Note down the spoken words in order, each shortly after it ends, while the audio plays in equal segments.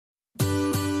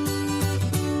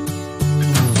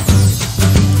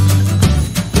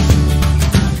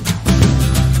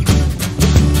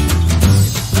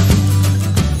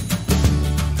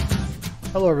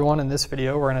everyone, in this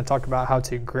video we're going to talk about how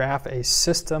to graph a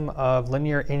system of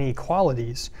linear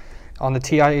inequalities on the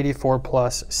TI-84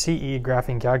 plus CE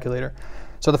graphing calculator.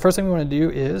 So the first thing we want to do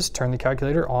is turn the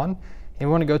calculator on, and we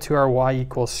want to go to our y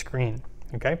equals screen.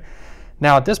 Okay.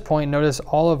 Now at this point, notice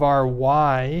all of our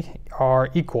y are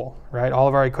equal, right? All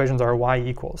of our equations are y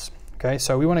equals. Okay,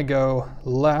 so we want to go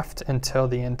left until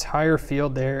the entire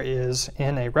field there is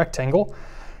in a rectangle,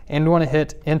 and we want to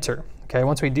hit enter. Okay,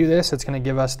 once we do this, it's going to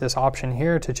give us this option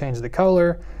here to change the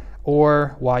color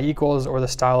or y equals or the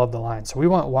style of the line. So we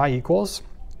want y equals,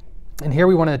 and here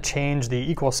we want to change the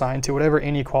equal sign to whatever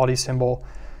inequality symbol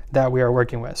that we are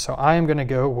working with. So I am going to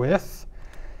go with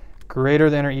greater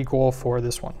than or equal for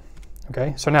this one.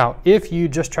 Okay, so now if you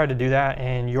just tried to do that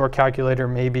and your calculator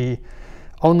maybe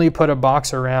only put a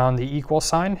box around the equal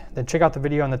sign, then check out the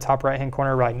video in the top right hand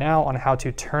corner right now on how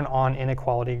to turn on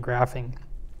inequality graphing.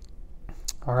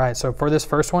 All right, so for this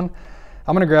first one,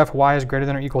 I'm going to graph y is greater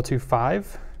than or equal to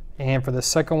 5. And for the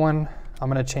second one,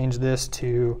 I'm going to change this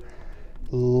to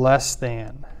less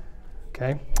than.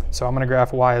 Okay, so I'm going to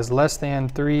graph y is less than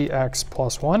 3x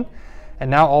plus 1.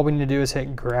 And now all we need to do is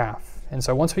hit graph. And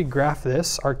so once we graph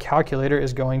this, our calculator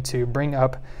is going to bring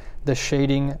up the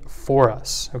shading for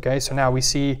us. Okay, so now we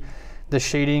see the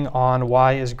shading on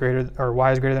y is greater than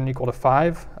or equal to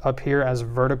 5 up here as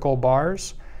vertical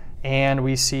bars. And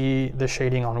we see the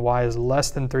shading on y is less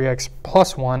than 3x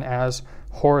plus 1 as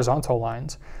horizontal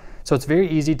lines. So it's very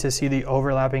easy to see the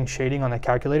overlapping shading on the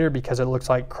calculator because it looks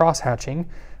like cross-hatching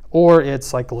or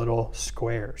it's like little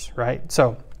squares, right?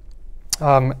 So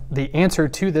the answer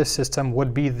to this system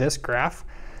would be this graph.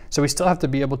 So we still have to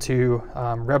be able to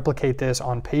replicate this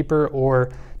on paper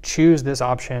or choose this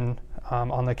option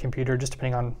on the computer, just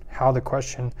depending on how the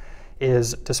question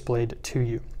is displayed to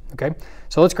you. Okay,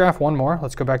 so let's graph one more.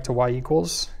 Let's go back to y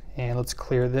equals, and let's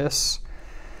clear this.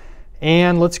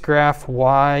 And let's graph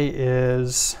y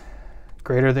is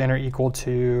greater than or equal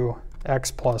to x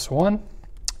plus 1,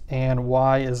 and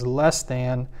y is less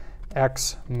than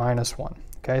x minus 1.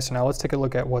 Okay, so now let's take a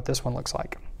look at what this one looks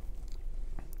like.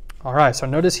 All right, so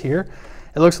notice here,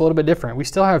 it looks a little bit different. We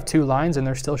still have two lines and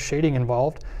there's still shading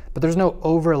involved, but there's no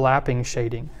overlapping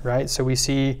shading, right? So we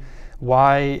see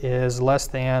y is less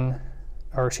than,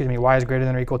 or excuse me, y is greater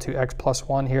than or equal to x plus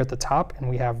 1 here at the top, and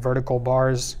we have vertical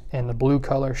bars in the blue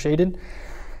color shaded.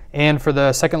 And for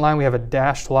the second line, we have a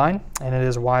dashed line, and it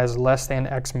is y is less than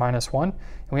x minus 1. And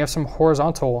we have some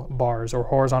horizontal bars or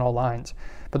horizontal lines.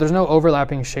 But there's no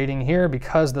overlapping shading here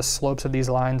because the slopes of these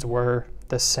lines were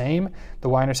the same. The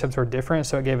y-intercepts were different,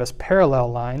 so it gave us parallel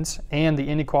lines, and the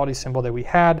inequality symbol that we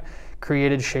had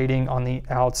created shading on the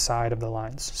outside of the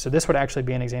lines. So this would actually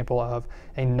be an example of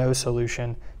a no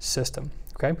solution system.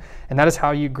 Okay, and that is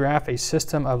how you graph a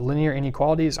system of linear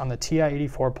inequalities on the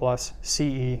TI-84 plus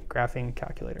CE graphing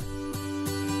calculator.